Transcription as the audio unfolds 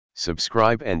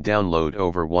Subscribe and download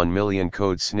over 1 million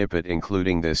code snippet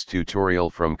including this tutorial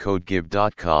from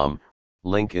codegive.com,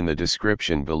 link in the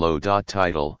description below.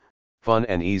 Title: Fun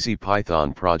and Easy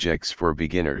Python Projects for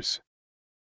Beginners.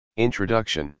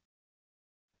 Introduction.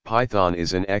 Python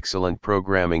is an excellent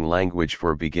programming language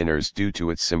for beginners due to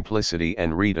its simplicity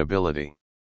and readability.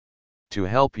 To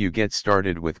help you get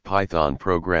started with Python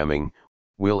programming,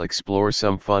 we'll explore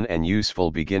some fun and useful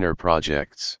beginner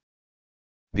projects.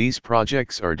 These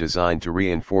projects are designed to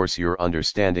reinforce your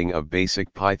understanding of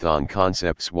basic Python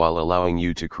concepts while allowing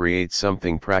you to create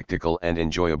something practical and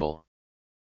enjoyable.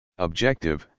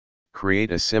 Objective: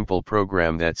 create a simple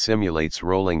program that simulates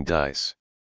rolling dice.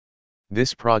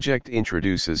 This project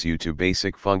introduces you to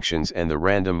basic functions and the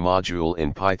random module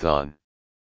in Python.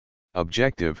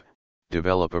 Objective: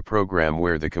 develop a program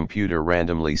where the computer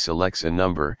randomly selects a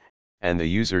number, and the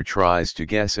user tries to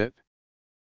guess it.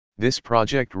 This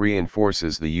project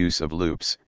reinforces the use of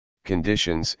loops,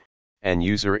 conditions, and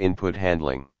user input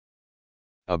handling.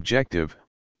 Objective: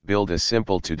 build a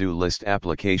simple to-do list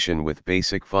application with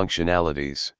basic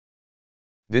functionalities.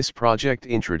 This project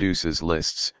introduces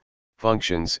lists,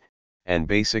 functions, and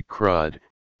basic CRUD,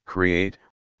 create,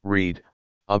 read,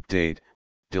 update,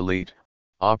 delete,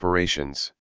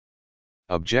 operations.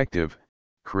 Objective: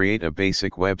 create a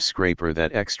basic web scraper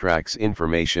that extracts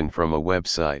information from a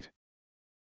website.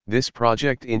 This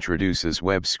project introduces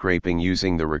web scraping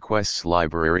using the requests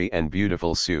library and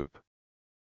beautiful soup.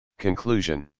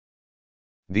 Conclusion.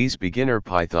 These beginner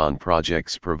Python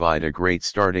projects provide a great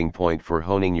starting point for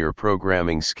honing your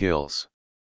programming skills.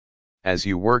 As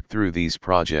you work through these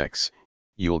projects,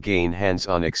 you'll gain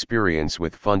hands-on experience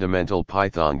with fundamental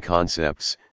Python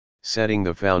concepts, setting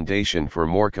the foundation for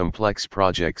more complex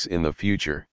projects in the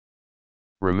future.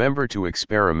 Remember to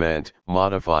experiment,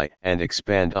 modify, and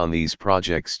expand on these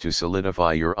projects to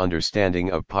solidify your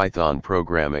understanding of Python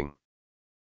programming.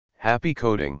 Happy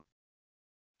coding!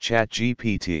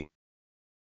 ChatGPT